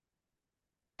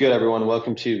Good, everyone.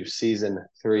 Welcome to season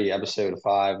three, episode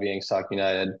five of Yanks Talk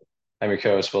United. I'm your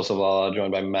co-host, Will Savala,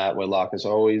 joined by Matt Whitlock as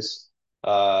always.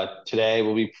 Today,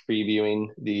 we'll be previewing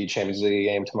the Champions League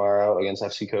game tomorrow against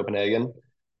FC Copenhagen.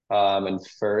 And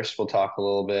first, we'll talk a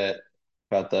little bit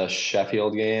about the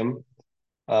Sheffield game.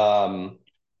 Um,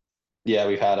 yeah,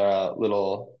 we've had a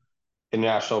little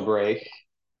international break,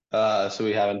 so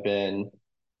we haven't been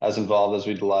as involved as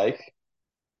we'd like.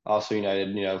 Also,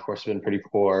 United, of course, have been pretty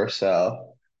poor, so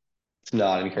it's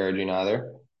not encouraging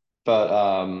either. But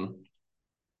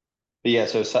yeah,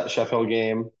 so Sheffield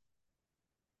game,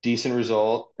 decent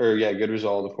result, or yeah, good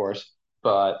result, of course,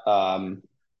 but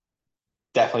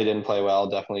definitely didn't play well.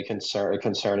 Definitely a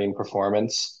concerning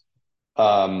performance.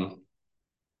 Um,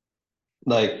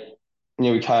 like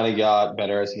we kind of got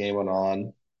better as the game went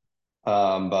on,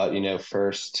 but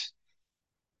first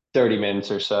 30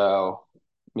 minutes or so,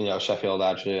 Sheffield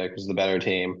actually was the better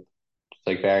team. It's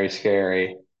like very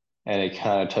scary, and it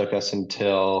kind of took us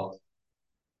until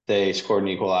they scored an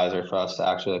equalizer for us to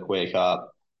actually like wake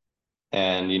up.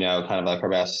 And kind of like our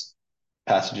best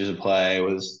passages of play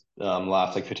was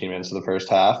last like 15 minutes of the first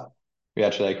half. We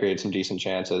actually like created some decent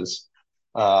chances.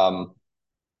 Um,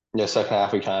 Second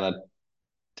half we kind of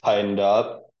tightened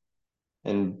up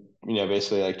and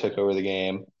basically like took over the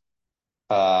game.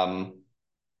 Um,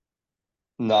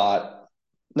 not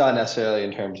not necessarily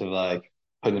in terms of like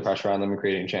putting the pressure on them and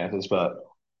creating chances, but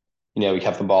we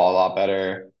kept the ball a lot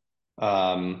better.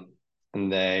 Um,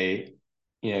 and they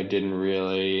didn't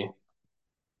really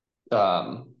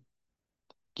um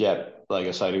get like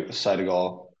a side of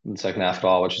goal in the second half at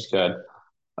all, which is good.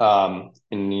 And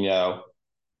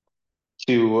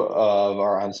two of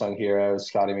our unsung heroes,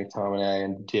 Scotty McTominay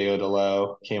and Diego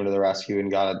Dalot, came to the rescue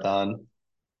and got it done.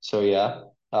 So yeah,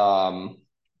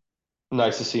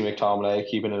 nice to see McTominay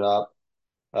keeping it up.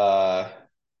 Uh,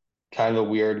 Kind of a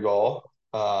weird goal,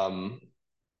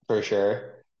 for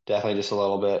sure. Definitely just a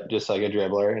little bit, just like a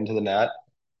dribbler into the net.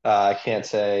 I can't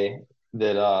say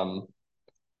that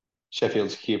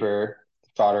Sheffield's keeper,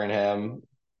 Fodderingham,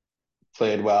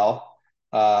 played well.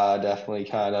 Definitely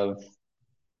kind of,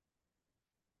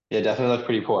 yeah, definitely looked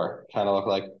pretty poor. Kind of looked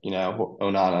like,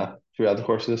 Onana throughout the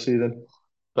course of the season.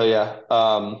 But yeah,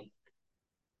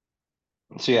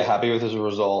 so yeah, happy with his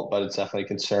result, but it's definitely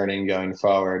concerning going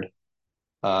forward.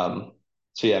 Um,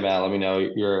 so yeah, Matt, let me know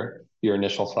your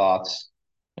initial thoughts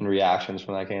and reactions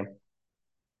from that game.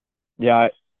 Yeah,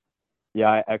 yeah,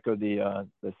 I echo the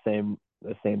same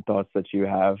thoughts that you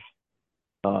have.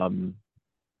 Um,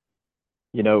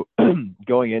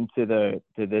 going into the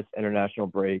to this international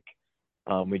break,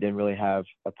 we didn't really have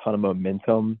a ton of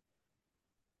momentum,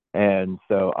 and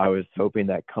so I was hoping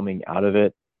that coming out of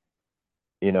it,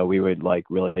 we would like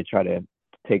really try to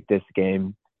take this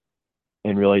game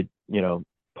and really,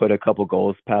 put a couple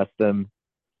goals past them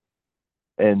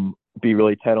and be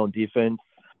really tight on defense.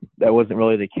 That wasn't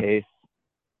really the case.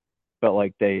 Felt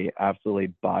like they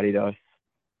absolutely bodied us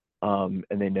in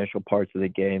the initial parts of the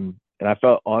game. And I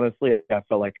felt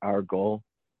like our goal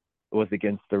was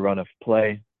against the run of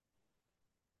play.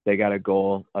 They got a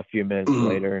goal a few minutes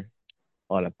later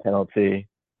on a penalty.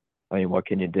 I mean, what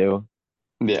can you do?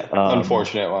 Yeah, Um,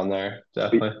 unfortunate one there,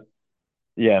 definitely.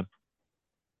 yeah.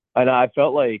 And I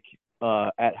felt like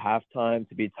at halftime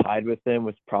to be tied with them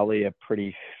was probably a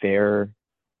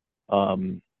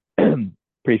um,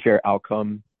 pretty fair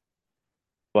outcome.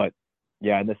 But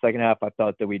yeah, in the second half, I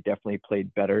thought that we definitely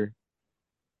played better.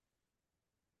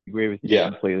 I agree with you Yeah.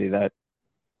 completely that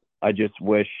I just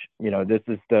wish, this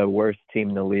is the worst team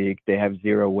in the league. They have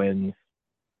 0 wins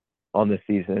on the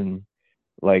season.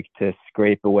 Like to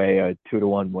scrape away a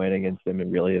 2-1 win against them, it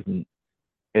really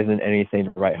isn't anything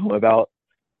to write home about.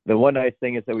 The one nice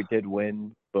thing is that we did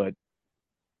win, but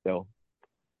still,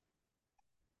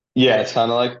 Yeah, it's kind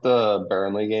of like the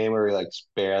Burnley game where we like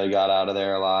barely got out of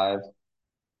there alive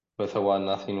with a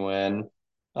 1-0 win.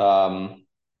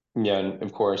 Yeah, and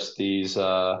of course these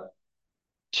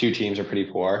two teams are pretty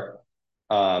poor.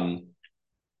 Um,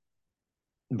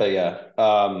 but yeah,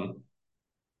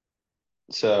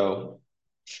 so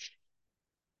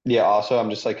yeah, also I'm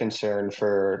just like concerned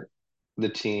for the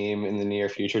team in the near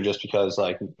future just because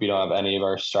like we don't have any of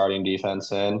our starting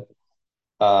defense in.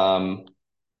 Um,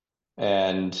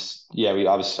 and yeah, we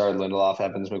obviously started Lindelof,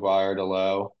 Evans, McGuire,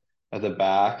 Delo at the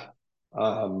back.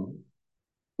 Um,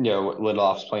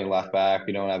 Lindelof's playing left back.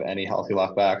 We don't have any healthy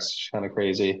left backs. Kind of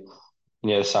crazy.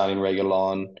 Signing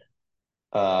Reguilon,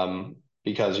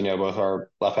 because both our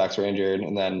left backs are injured,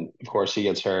 and then of course he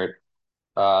gets hurt.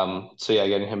 So yeah,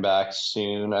 getting him back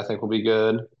soon I think will be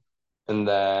good. And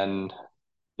then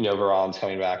Varane's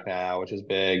coming back now, which is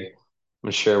big.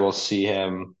 I'm sure we'll see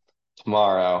him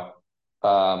tomorrow.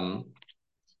 Um,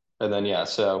 and then yeah,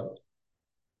 so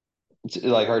it's,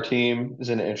 like our team is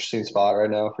in an interesting spot right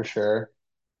now for sure.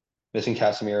 Missing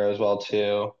Casemiro as well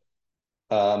too.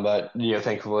 But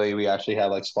thankfully we actually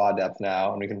have like squad depth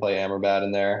now, and we can play Amrabat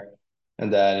in there.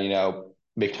 And then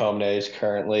McTominay is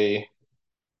currently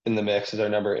in the mix as our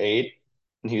number eight,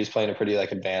 and he was playing a pretty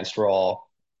like advanced role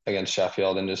against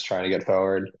Sheffield and just trying to get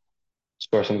forward,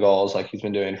 score some goals like he's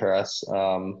been doing for us.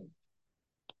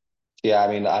 Yeah, I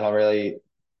mean, I don't really.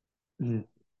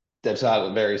 That's not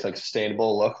a very like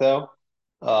sustainable look though.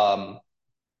 Um,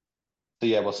 so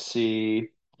yeah, we'll see.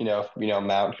 If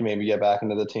Mount can maybe get back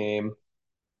into the team.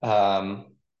 Um,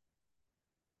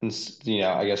 and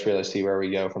I guess really see where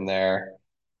we go from there.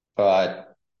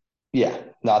 But yeah,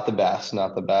 not the best,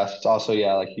 not the best. It's also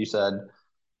yeah, like you said,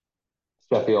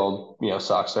 Sheffield,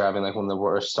 sucks. They're having like one of the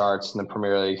worst starts in the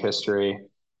Premier League history,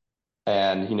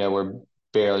 and we're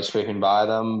barely scraping by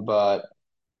them. But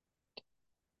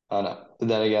I don't know. But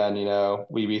then again,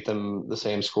 we beat them the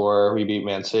same score. We beat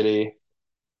Man City.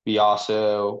 We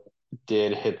also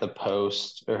did hit the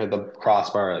post or hit the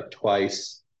crossbar like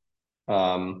twice.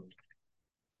 Um,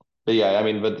 but yeah, I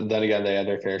mean, but then again, they had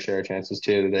their fair share of chances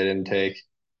too that they didn't take.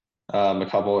 A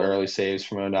couple early saves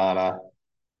from Onana,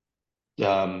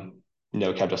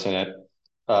 kept us in it.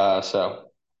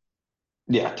 So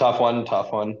yeah, tough one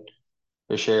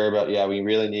for sure. But yeah, we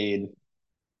really need,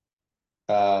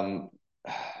 um,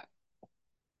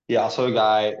 yeah, also a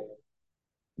guy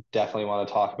definitely want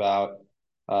to talk about.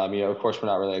 Of course, we're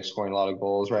not really like, scoring a lot of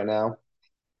goals right now.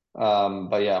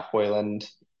 But yeah, Hoyland,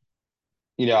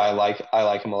 I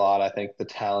like him a lot. I think the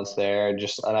talent's there,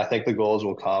 and I think the goals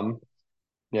will come.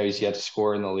 He's yet to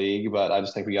score in the league, but I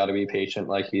just think we got to be patient.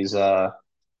 Like he's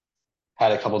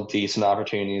had a couple decent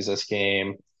opportunities this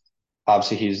game.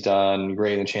 Obviously, he's done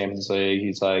great in the Champions League.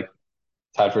 He's like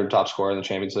tied for the top scorer in the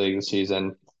Champions League this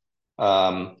season.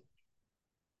 Um,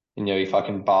 he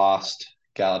fucking bossed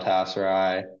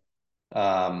Galatasaray.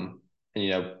 And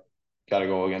got a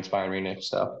goal against Bayern Munich.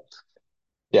 So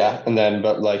yeah, and then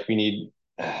but like we need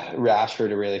Rashford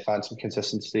to really find some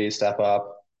consistency, step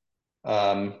up.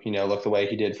 Look the way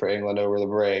he did for England over the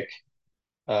break.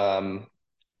 Um,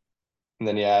 and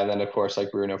then yeah, and then of course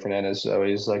like Bruno Fernandes is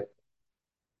always like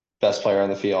best player on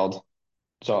the field.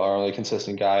 So our only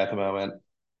consistent guy at the moment.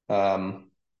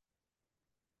 Um,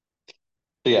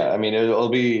 but yeah, I mean it'll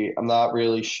be. I'm not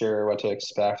really sure what to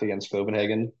expect against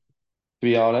Copenhagen, to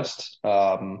be honest.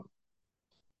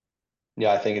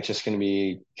 Yeah, I think it's just going to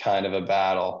be kind of a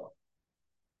battle.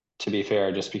 To be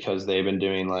fair, just because they've been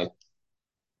doing like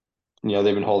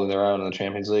they've been holding their own in the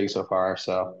Champions League so far.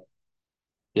 So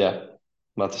yeah,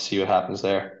 we'll have to see what happens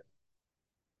there.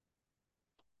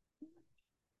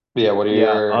 But yeah, what are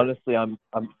Yeah, your honestly, I'm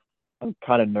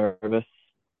kind of nervous,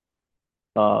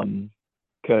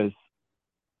 because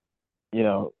you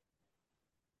know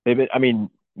I mean,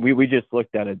 we just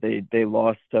looked at it. They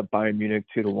lost to Bayern Munich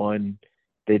 2-1.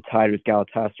 They tied with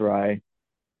Galatasaray.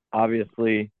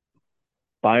 Obviously,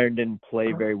 Bayern didn't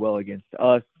play very well against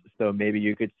us, so maybe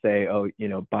you could say, oh,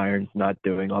 Bayern's not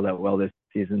doing all that well this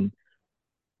season.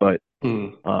 But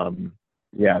hmm,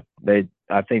 yeah,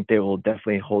 I think they will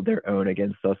definitely hold their own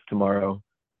against us tomorrow,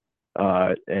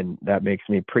 and that makes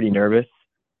me pretty nervous.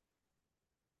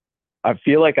 I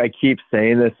feel like I keep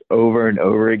saying this over and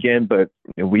over again, but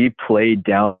we play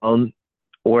down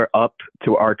or up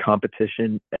to our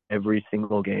competition every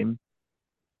single game.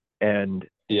 And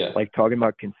yeah, like talking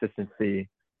about consistency,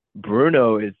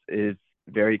 Bruno is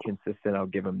very consistent. I'll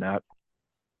give him that.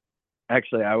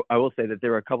 Actually, I will say that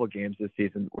there were a couple games this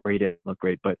season where he didn't look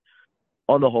great, but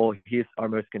on the whole, he's our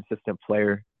most consistent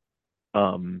player.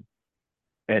 Um,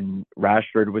 and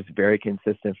Rashford was very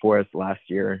consistent for us last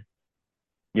year.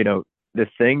 You know, the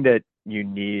thing that you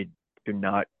need to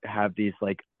not have these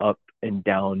like up and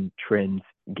down trends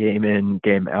game in,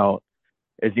 game out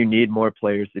is you need more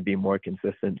players to be more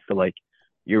consistent. So like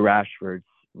your Rashfords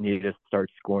need to start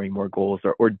scoring more goals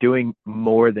or doing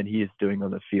more than he's doing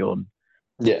on the field.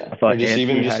 yeah, I or thought just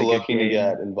even Anthony just had a good looking to game.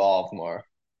 get involved more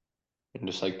and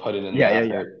just like putting in the Yeah,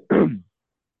 effort. yeah.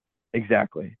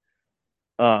 Exactly.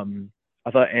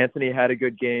 I thought Anthony had a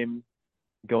good game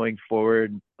going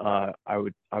forward. I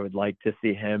would like to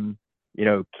see him,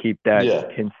 keep that Yeah,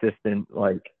 consistent,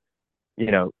 like,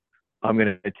 you know, I'm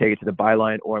gonna take it to the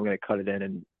byline or I'm gonna cut it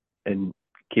in and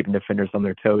keeping defenders on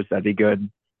their toes. That'd be good.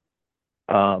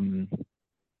 Um,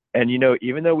 and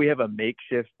even though we have a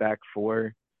makeshift back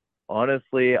four,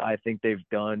 honestly, I think they've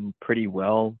done pretty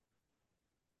well.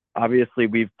 Obviously,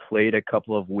 we've played a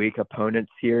couple of weak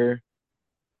opponents here,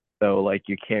 so like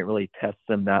you can't really test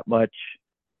them that much.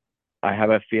 I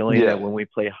have a feeling that Yeah. when we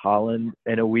play Holland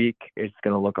in a week, it's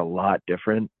going to look a lot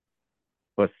different.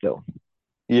 But still,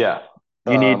 Yeah.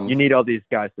 you need all these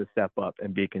guys to step up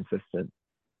and be consistent.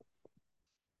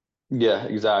 Yeah,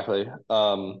 exactly.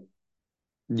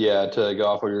 Yeah, to go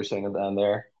off what you were saying at the end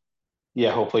there.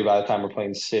 Yeah, hopefully by the time we're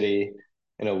playing City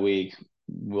in a week,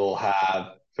 we'll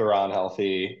have Thuram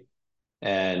healthy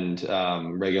and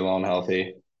Reguilon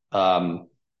healthy.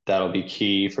 That'll be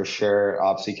key for sure.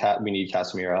 Obviously, we need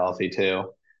Casemiro healthy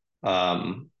too.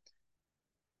 Um,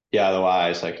 yeah,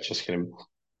 otherwise, like, it's just gonna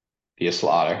be a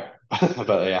slaughter.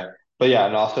 But yeah,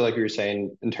 and also like you were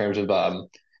saying in terms of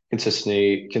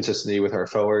consistency with our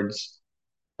forwards.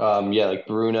 Yeah, like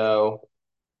Bruno,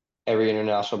 every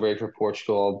international break for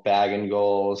Portugal, bagging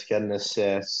goals, getting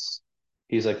assists.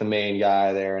 He's like the main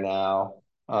guy there now.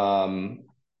 Um,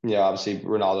 yeah, obviously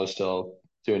Ronaldo's still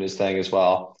doing his thing as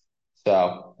well.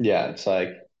 So yeah, it's like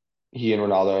he and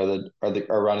Ronaldo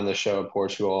are running the show at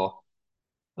Portugal.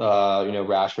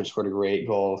 Rashford scored a great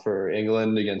goal for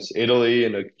England against Italy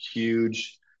in a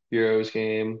huge Euros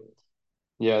game.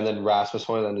 Yeah, and then Rasmus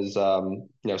Højlund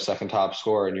is second top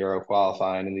scorer in Euro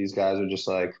qualifying, and these guys are just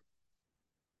like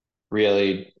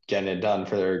really getting it done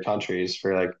for their countries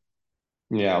for like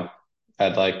you know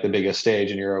at like the biggest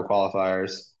stage in Euro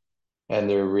qualifiers, and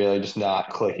they're really just not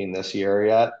clicking this year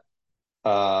yet.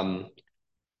 Um,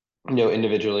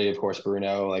 Individually, of course,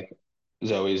 Bruno like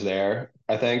Zoe's there,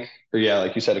 I think, or yeah,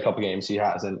 like you said, a couple games he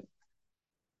hasn't.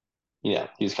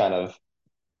 He's kind of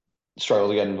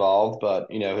struggled to get involved, but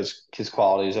his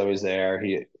quality is always there.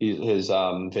 His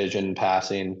vision,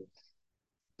 passing,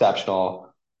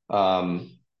 exceptional.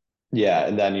 Um, yeah,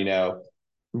 and then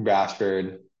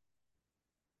Rashford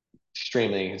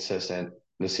extremely inconsistent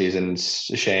this season. It's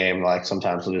a shame. Like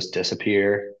sometimes he'll just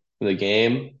disappear in the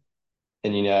game,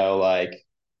 and you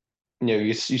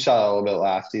saw that a little bit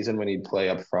last season when he'd play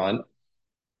up front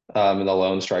in the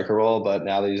lone striker role, but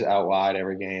now that he's out wide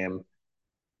every game,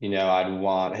 I'd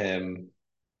want him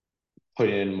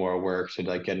putting in more work to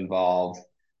like get involved,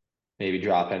 maybe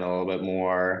drop in a little bit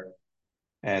more,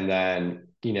 and then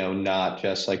not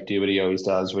just like do what he always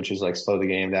does, which is like slow the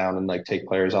game down and like take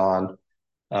players on.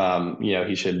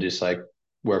 He should just like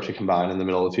work to combine in the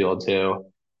middle of the field too.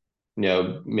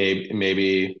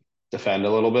 Maybe defend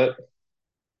a little bit.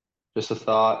 Just a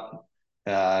thought.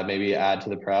 Maybe add to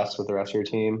the press with the rest of your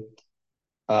team.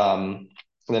 And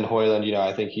then Hoyland,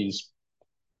 I think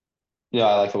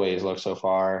I like the way he's looked so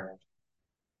far.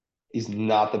 He's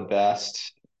not the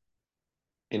best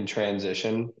in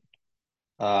transition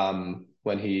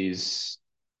when he's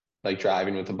like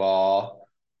driving with the ball.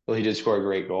 Well, he did score a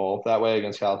great goal that way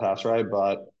against Galatasaray,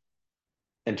 but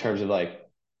in terms of like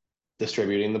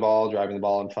distributing the ball, driving the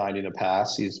ball, and finding a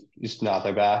pass, he's not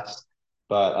the best.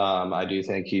 But I do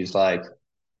think he's like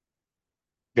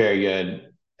very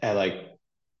good at like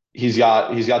he's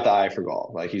got the eye for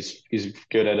goal. Like he's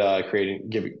good at creating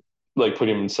giving like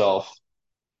putting himself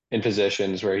in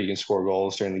positions where he can score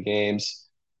goals during the games.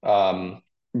 Um,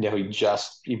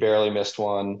 he barely missed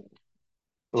one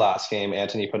last game.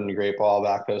 Anthony put in a great ball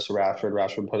back post to Rashford.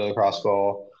 Rashford put it across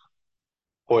goal.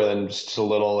 Hoyland's just a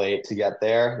little late to get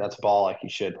there. That's a ball like he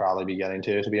should probably be getting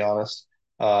to be honest.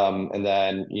 And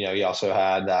then he also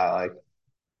had that like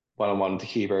one-on-one with the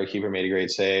keeper. Keeper made a great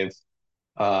save.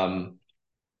 Um,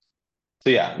 so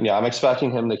yeah, I'm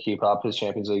expecting him to keep up his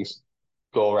Champions League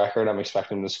goal record. I'm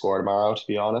expecting him to score tomorrow, to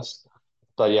be honest.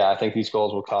 But yeah, I think these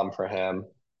goals will come for him.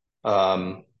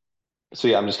 Um, so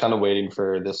yeah, I'm just kind of waiting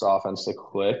for this offense to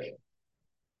click.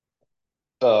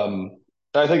 Um,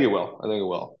 I think it will. I think it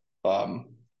will.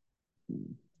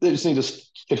 They just need to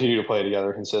continue to play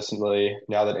together consistently.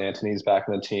 Now that Anthony's back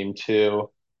in the team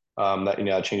too, that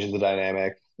it changes the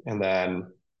dynamic. And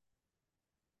then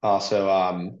also,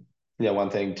 one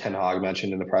thing Ten Hag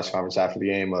mentioned in the press conference after the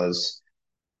game was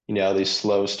these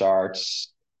slow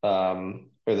starts, or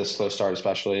the slow start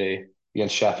especially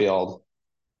against Sheffield.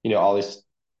 All these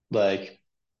like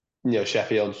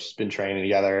Sheffield's been training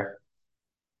together.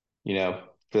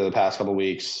 For the past couple of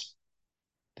weeks,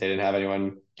 they didn't have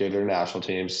anyone give their national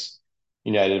teams.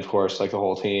 United, of course, like the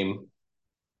whole team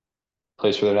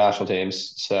plays for their national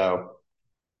teams. So,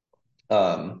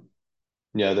 um,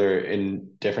 they're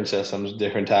in different systems,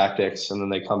 different tactics, and then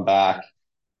they come back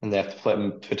and they have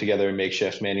to put together a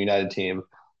makeshift Man United team.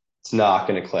 It's not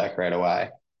going to click right away.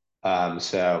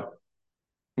 So,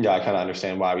 yeah, I kind of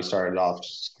understand why we started off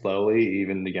slowly,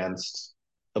 even against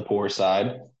a poor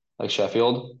side like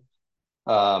Sheffield.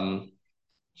 Um,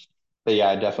 but yeah,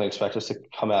 I definitely expect us to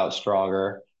come out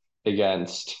stronger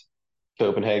against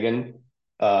Copenhagen.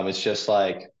 It's just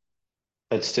like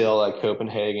it's still like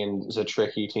Copenhagen is a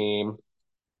tricky team.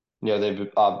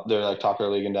 they're like top of their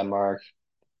league in Denmark.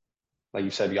 Like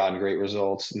you said, gotten great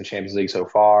results in the Champions League so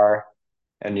far,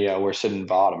 and we're sitting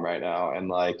bottom right now, and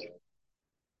like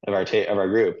of our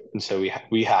group, and so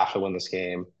we have to win this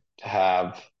game to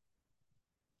have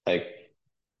like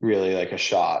really like a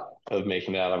shot of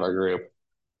making it out of our group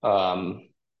um,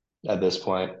 at this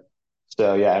point.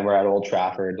 So yeah, and we're at Old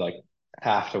Trafford, like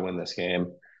have to win this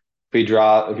game.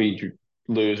 If we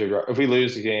lose or draw, if we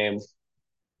lose the game,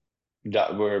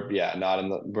 we're not in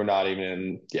the we're not even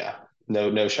in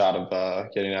no shot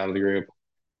of getting out of the group.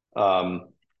 If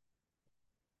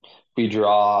we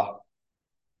draw,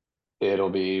 it'll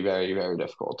be very, very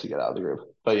difficult to get out of the group.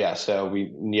 But yeah, so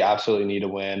absolutely need to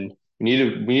win.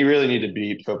 We really need to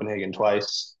beat Copenhagen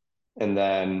twice, and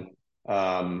then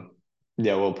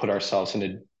we'll put ourselves in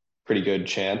a pretty good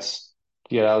chance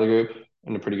to get out of the group,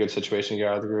 in a pretty good situation to get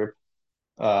out of the group.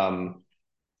 Um,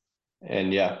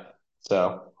 and yeah,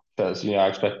 so because I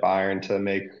expect Bayern to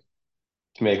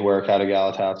make work out of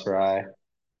Galatasaray.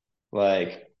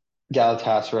 Like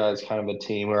Galatasaray is kind of a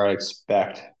team where I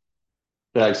expect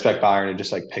Bayern to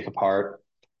just like pick apart.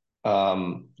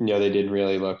 They didn't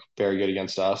really look very good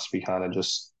against us. We kind of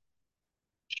just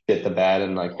hit the bed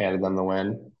and like handed them the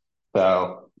win.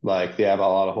 So like they have a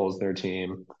lot of holes in their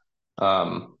team,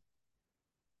 um,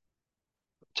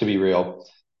 to be real.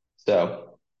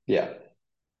 So yeah,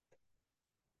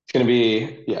 it's gonna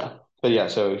be but yeah.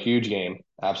 So huge game,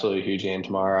 absolutely huge game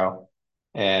tomorrow,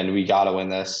 and we got to win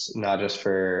this not just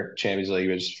for Champions League,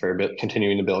 but just for a bit,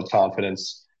 continuing to build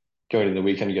confidence going into the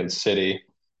weekend against City.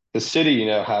 The City,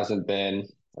 hasn't been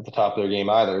at the top of their game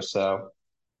either. So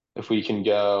if we can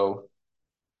go,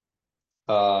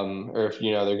 or if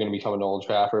they're going to be coming to Old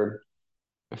Trafford,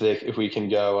 if we can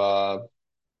go,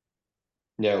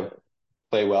 you know,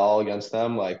 play well against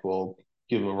them, like we'll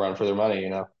give them a run for their money.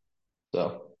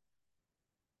 So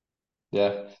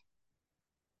yeah,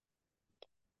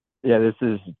 Yeah, this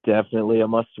is definitely a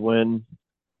must win.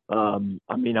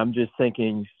 I mean, I'm just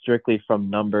thinking strictly from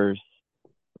numbers,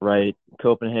 right?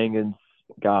 Copenhagen's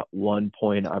got 1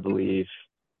 point, I believe.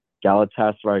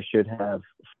 Galatasaray should have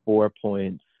 4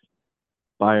 points.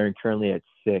 Bayern currently at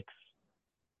six.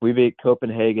 We beat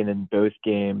Copenhagen in both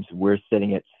games. We're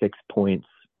sitting at 6 points.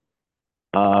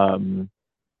 Um,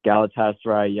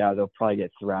 Galatasaray, yeah, they'll probably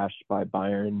get thrashed by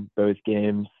Bayern both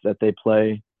games that they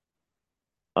play.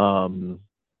 Um,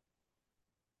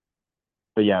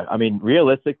 but yeah, I mean,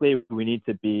 realistically, we need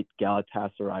to beat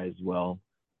Galatasaray as well.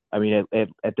 I mean,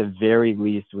 at the very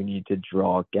least, we need to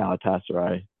draw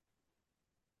Galatasaray.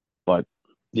 But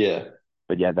yeah,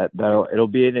 but yeah, it'll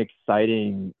be an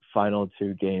exciting final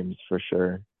two games for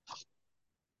sure.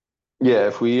 yeah.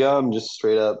 If we just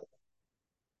straight up,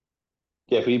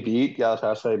 yeah, if we beat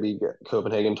Galatasaray, beat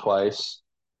Copenhagen twice,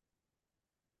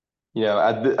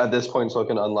 at this point, it's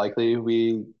looking unlikely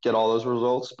we get all those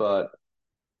results, but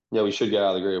yeah, we should get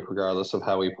out of the group regardless of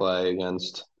how we play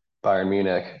against Bayern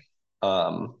Munich.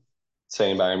 Um,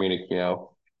 Saying Bayern Munich,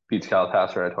 beats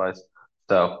Galatasaray twice.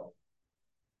 So,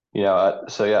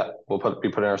 so yeah, be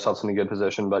putting ourselves in a good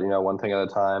position, but one thing at a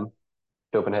time.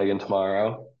 Copenhagen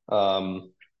tomorrow.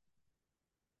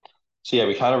 So yeah,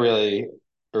 we kind of really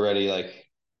already like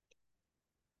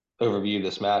overviewed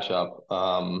this matchup.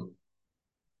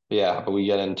 Yeah, but we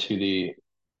get into the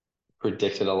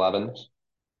predicted 11s.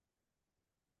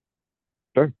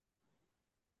 Sure.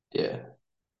 Yeah.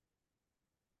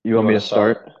 You You want me want to to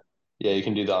start? start? Yeah, you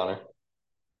can do the honor.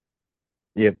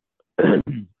 Yep. All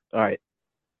right.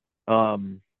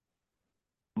 Um,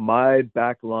 my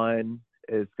back line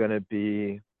is going to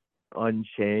be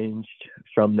unchanged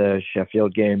from the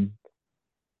Sheffield game.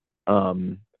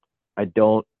 Um, I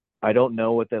don't I don't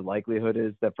know what the likelihood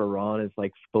is that Varane is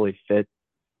like fully fit.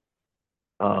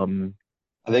 Um,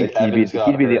 I think but he'd Evans be got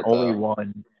he'd be the hurt only though.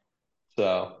 one.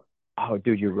 So Oh,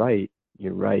 dude, you're right.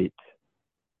 You're right.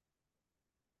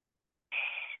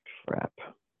 Crap.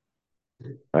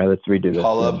 All right, let's redo this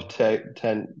call then. up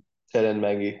Ted and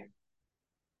Mengi.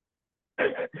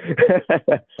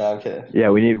 No, I'm kidding. Yeah,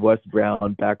 we need Wes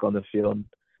Brown back on the field.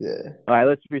 Yeah. All right,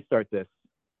 let's restart this.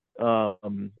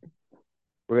 Um,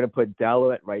 we're gonna put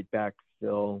Dallo at right back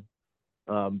still.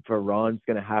 Varane's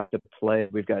gonna have to play.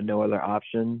 We've got no other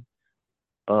option.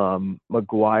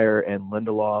 Maguire and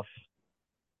Lindelof.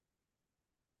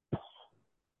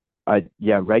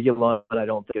 Regulon. I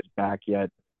don't think is back yet.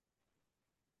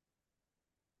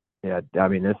 Yeah, I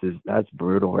mean that's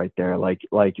brutal right there. Like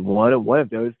one of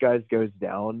those guys goes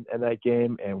down in that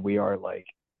game, and we are like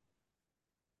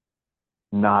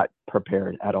not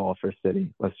prepared at all for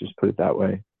City. Let's just put it that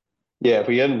way. Yeah, if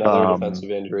we get another Um,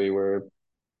 defensive injury, we're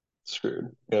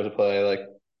screwed. We have to play like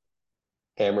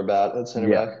Hammerbat at center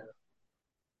yeah, back.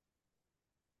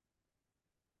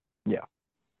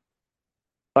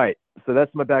 All right, so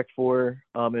that's my back four.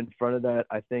 In front of that,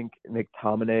 I think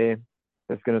McTominay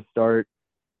is going to start.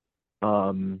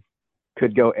 Um,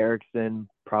 could go Erickson,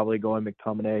 probably going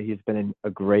McTominay. He's been in a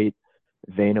great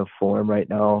vein of form right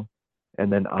now.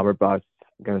 And then Amrabat's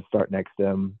going to start next to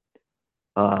him.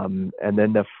 And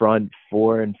then the front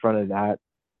four in front of that,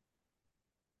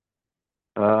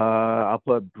 I'll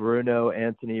put Bruno,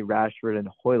 Anthony, Rashford, and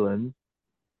Hoyland.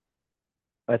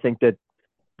 I think that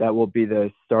that will be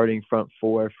the starting front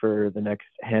four for the next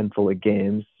handful of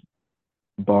games,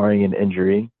 barring an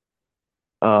injury.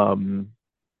 Um,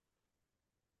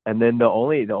 and then the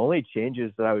only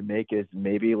changes that I would make is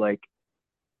maybe like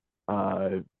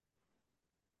uh,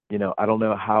 I don't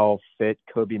know how fit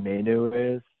Kobe Manu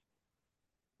is.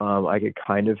 I could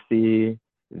kind of see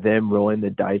them rolling the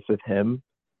dice with him,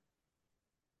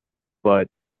 but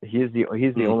he's the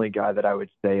Hmm. only guy that I would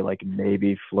say like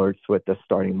maybe flirts with the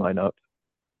starting lineup.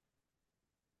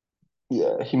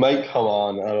 Yeah, he might come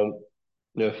on. I don't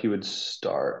know if he would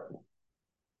start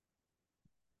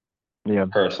Yeah.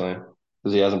 personally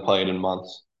because he hasn't played in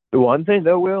months. The one thing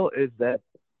though, Will, is that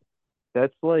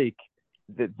that's like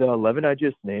the 11 I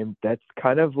just named. That's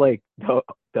kind of like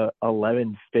the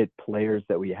 11 fit players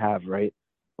that we have, right?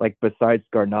 Like besides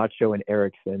Garnacho and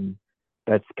Erickson,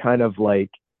 that's kind of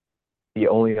like the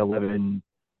only 11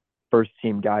 first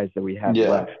team guys that we have Yeah,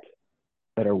 left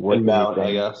that are and worth Mount, I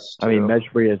anything. guess I mean, too.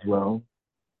 Mejbri as well.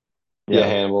 Yeah, Yeah,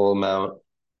 Hannibal, Mount.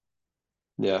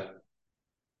 Yeah.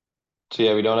 So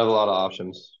yeah, we don't have a lot of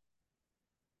options,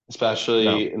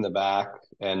 no. especially in the back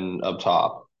and up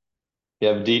top. We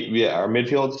have deep. Yeah, our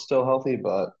midfield's still healthy,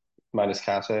 but minus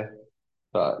Kase.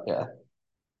 But yeah,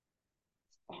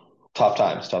 tough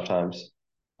times, tough times.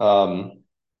 Um,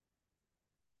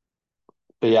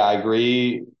 but yeah, I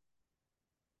agree.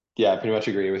 Yeah, I pretty much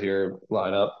agree with your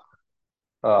lineup.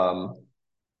 Um,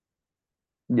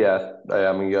 yeah,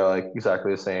 I'm gonna go like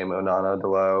exactly the same. Onana,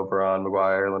 Delo, Varane,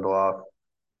 Maguire, Lindelof,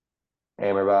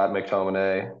 Amrabat,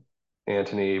 McTominay,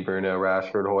 Anthony, Bruno,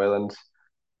 Rashford, Hoyland.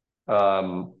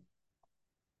 Um,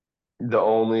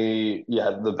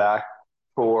 the back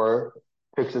four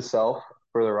picks itself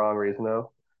for the wrong reason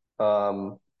though.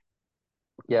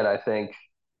 Yeah, and I think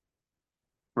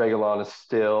Reguilon is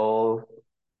still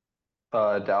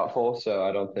doubtful, so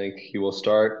I don't think he will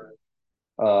start.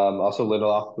 Also,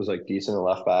 Lindelof was like decent at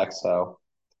left back, so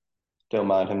don't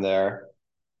mind him there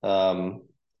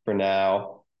for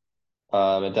now.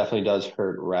 It definitely does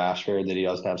hurt Rashford that he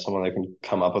doesn't have someone that can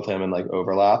come up with him and like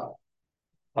overlap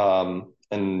and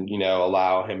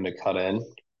allow him to cut in.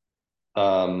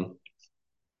 Um,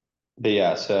 but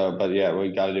yeah,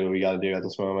 we got to do what we got to do at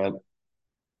this moment.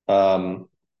 Um,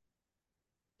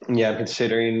 yeah, I'm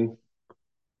considering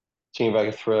seeing if I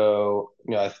could throw,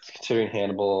 considering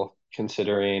Hannibal,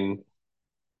 considering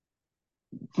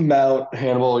Mount.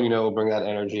 Hannibal, will bring that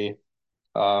energy.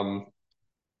 Um,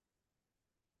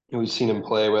 we've seen him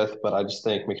play with, but I just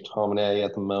think McTominay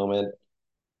at the moment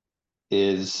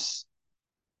is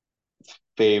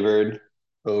favored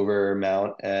over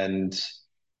Mount and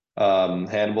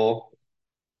Hannibal.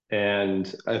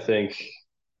 And I think,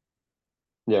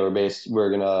 yeah,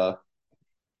 we're gonna,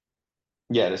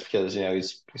 yeah, just because,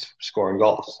 he's scoring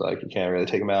goals. Like, you can't really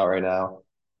take him out right now.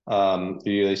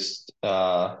 You at least,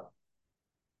 and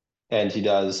he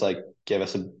does like give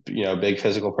us a, big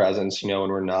physical presence, when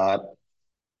we're not,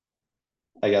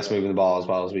 I guess, moving the ball as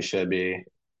well as we should be.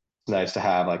 It's nice to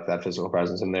have like that physical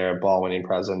presence in there, ball winning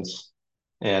presence.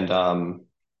 And,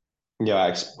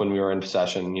 when we were in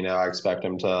possession, I expect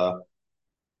him to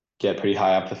get pretty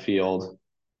high up the field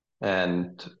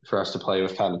and for us to play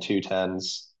with kind of two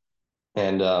tens.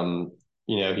 And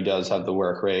he does have the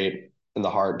work rate and the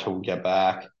heart to get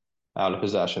back out of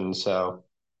possession. So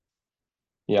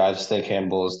yeah, I just think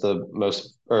Hannibal is the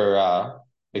most, or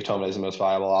McTominay is the most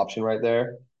viable option right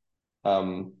there.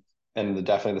 Um, and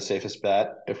definitely the safest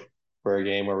bet if for a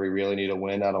game where we really need a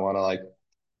win. I don't want to like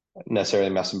necessarily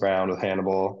mess around with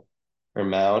Hannibal or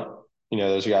Mount.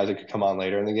 Those are guys that could come on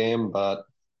later in the game. But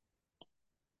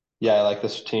yeah, I like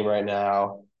this team right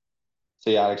now. So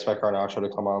yeah, I expect Garnacho to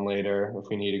come on later if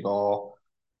we need a goal,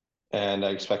 and I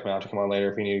expect Mount to come on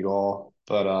later if we need a goal.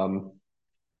 But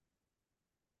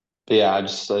yeah,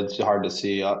 it's hard to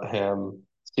see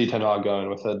Ten Hag going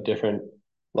with a different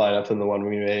lineup than the one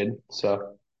we made.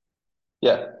 So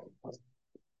yeah,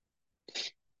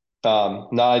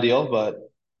 not ideal, but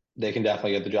they can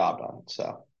definitely get the job done.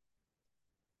 So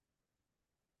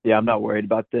Yeah, I'm not worried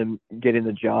about them getting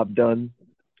the job done.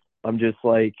 I'm just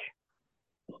like,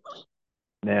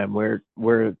 man, we're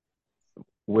in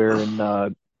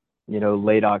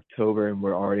late October and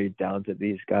we're already down to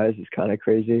these guys. It's kind of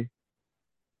crazy.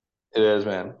 It is,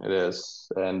 man. It is.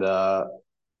 And it's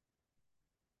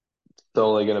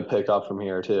only going to pick up from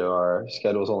here too. Our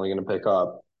schedule's only going to pick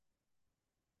up.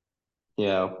 You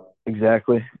know,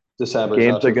 Exactly. December's Games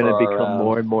not are too going to far become around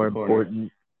more and more the corner.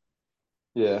 important.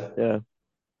 Yeah, Yeah.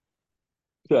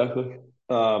 exactly.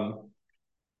 Um,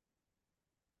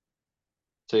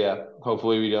 so yeah,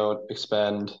 hopefully we don't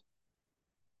expend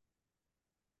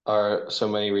our so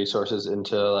many resources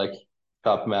into like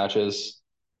cup matches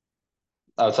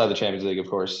outside the Champions League, of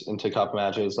course, into cup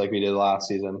matches like we did last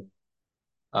season.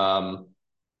 Um,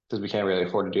 because we can't really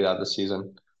afford to do that this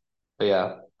season. But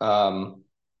yeah,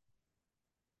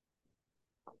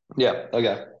 yeah,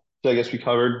 okay. So I guess we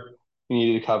covered. We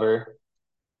needed to cover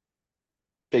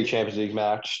big Champions League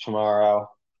match tomorrow.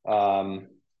 Um,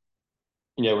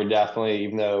 we're definitely,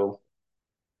 even though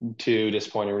two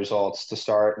disappointing results to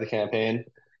start the campaign,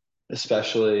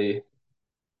 especially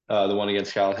the one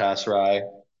against Galatasaray,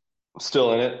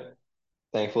 still in it,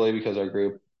 thankfully, because our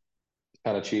group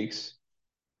kind of cheeks.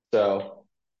 So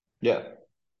yeah,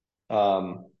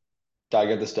 um, gotta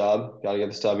get this dub. Gotta get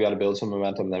this dub. Gotta build some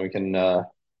momentum. Then we can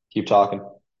keep talking.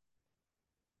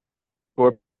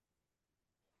 Or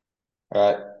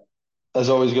All right. As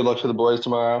always, good luck to the boys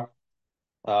tomorrow.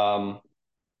 Um,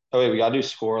 oh wait, we gotta do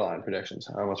scoreline predictions.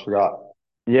 I almost forgot.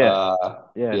 yeah,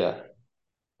 yeah. Yeah.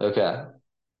 Okay.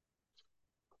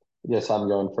 Yes, I'm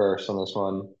going first on this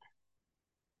one.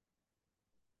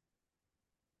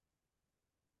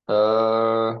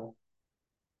 I'm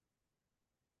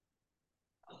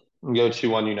going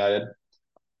 2-1 United.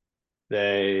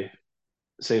 They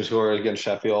same score against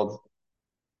Sheffield.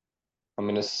 I'm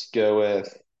gonna go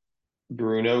with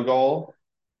Bruno goal,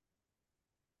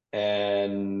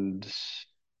 and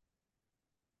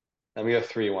I'm gonna go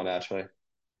 3-1 actually.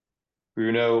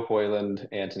 Bruno, Hoyland,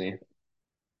 Anthony.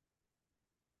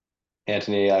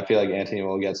 Anthony, I feel like Anthony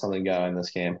will get something going this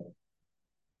game.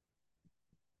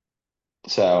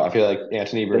 So I feel like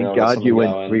Anthony Thank Bruno gets God you something went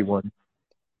going. 3-1.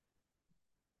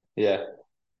 Yeah.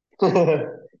 I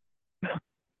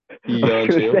You was going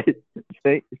gonna too? say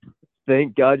thank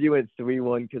thank God you went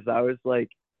 3-1 because I was like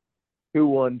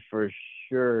 2-1 for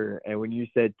sure. And when you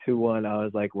said 2-1, I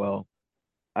was like, well,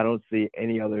 I don't see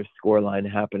any other score line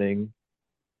happening.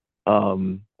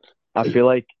 Um, I feel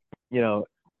like, you know,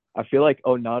 I feel like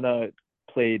Onana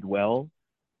played well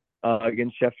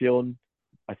against Sheffield.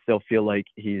 I still feel like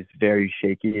he's very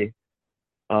shaky.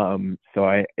 So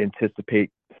I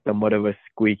anticipate somewhat of a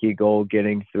squeaky goal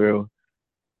getting through.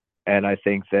 And I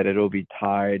think that it'll be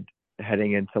tied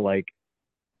heading into like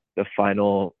the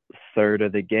final third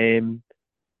of the game.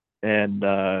 And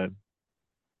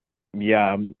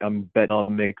yeah, I'm betting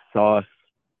on McSauce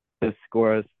to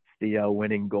score us the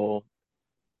winning goal.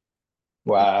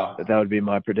 Wow. That would be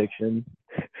my prediction.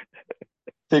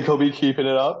 Think he'll be keeping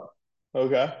it up?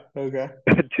 Okay. Okay.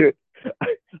 Dude,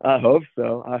 I hope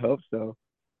so. I hope so.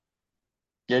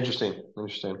 Interesting.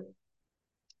 Interesting.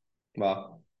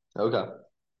 Wow. Okay.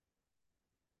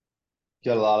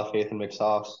 You got a lot of faith in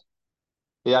McSauce.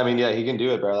 Yeah, I mean, yeah, he can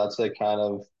do it, bro. That's like kind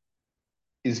of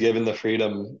he's given the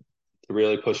freedom to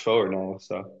really push forward now.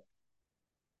 So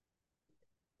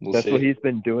we'll That's what see. he's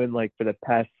been doing like for the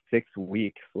past 6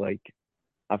 weeks. Like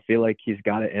I feel like he's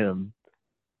got it in him.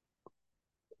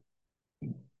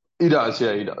 He does,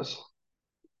 yeah, he does.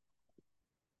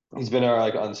 He's been our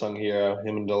like unsung hero,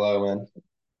 him and Delo, man.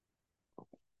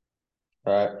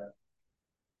 All right.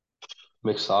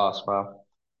 Mixed sauce, wow.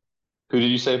 Who did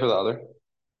you say for the other?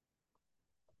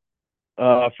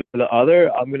 For the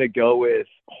other, I'm gonna go with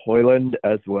Hoyland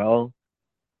as well.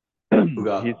 Who He's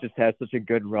got? just had such a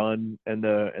good run in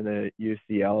the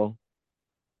UCL.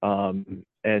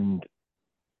 And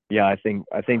yeah, I think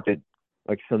that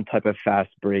like some type of fast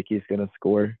break he's gonna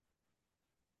score.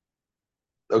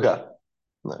 Okay.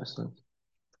 Nice. Nice.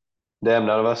 Damn,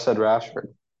 none of us said Rashford.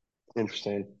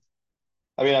 Interesting.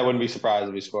 I mean, I wouldn't be surprised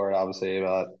if he scored, obviously,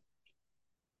 but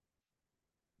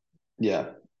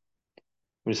yeah,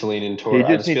 I'm just leaning He toward.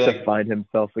 I just just needs feel to like, find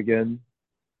himself again.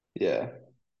 yeah,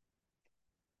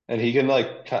 and he can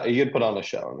like he could put on a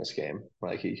show in this game.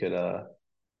 Like he could,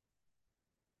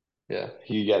 yeah,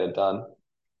 he could get it done.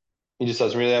 He just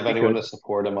doesn't really have He anyone could. to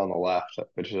support him on the left,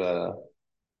 which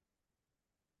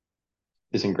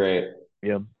isn't great.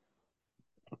 Yeah.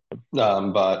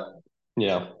 But you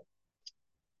know,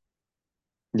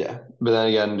 yeah. But then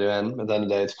again, dude, at the end of the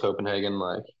day, it's Copenhagen.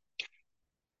 Like,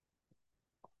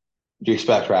 you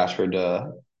expect Rashford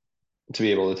to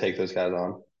be able to take those guys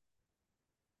on.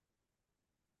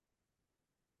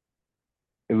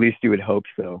 At least you would hope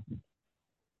so.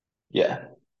 Yeah,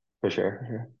 for sure. For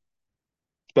sure.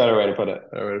 Better way to put it.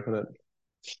 Better way to put it.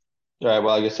 All right.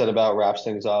 Well, I guess that about wraps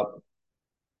things up.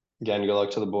 Again, good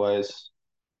luck to the boys.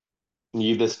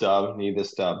 Need this dub. Need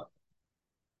this dub.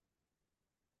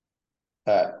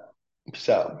 All right. Peace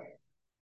out.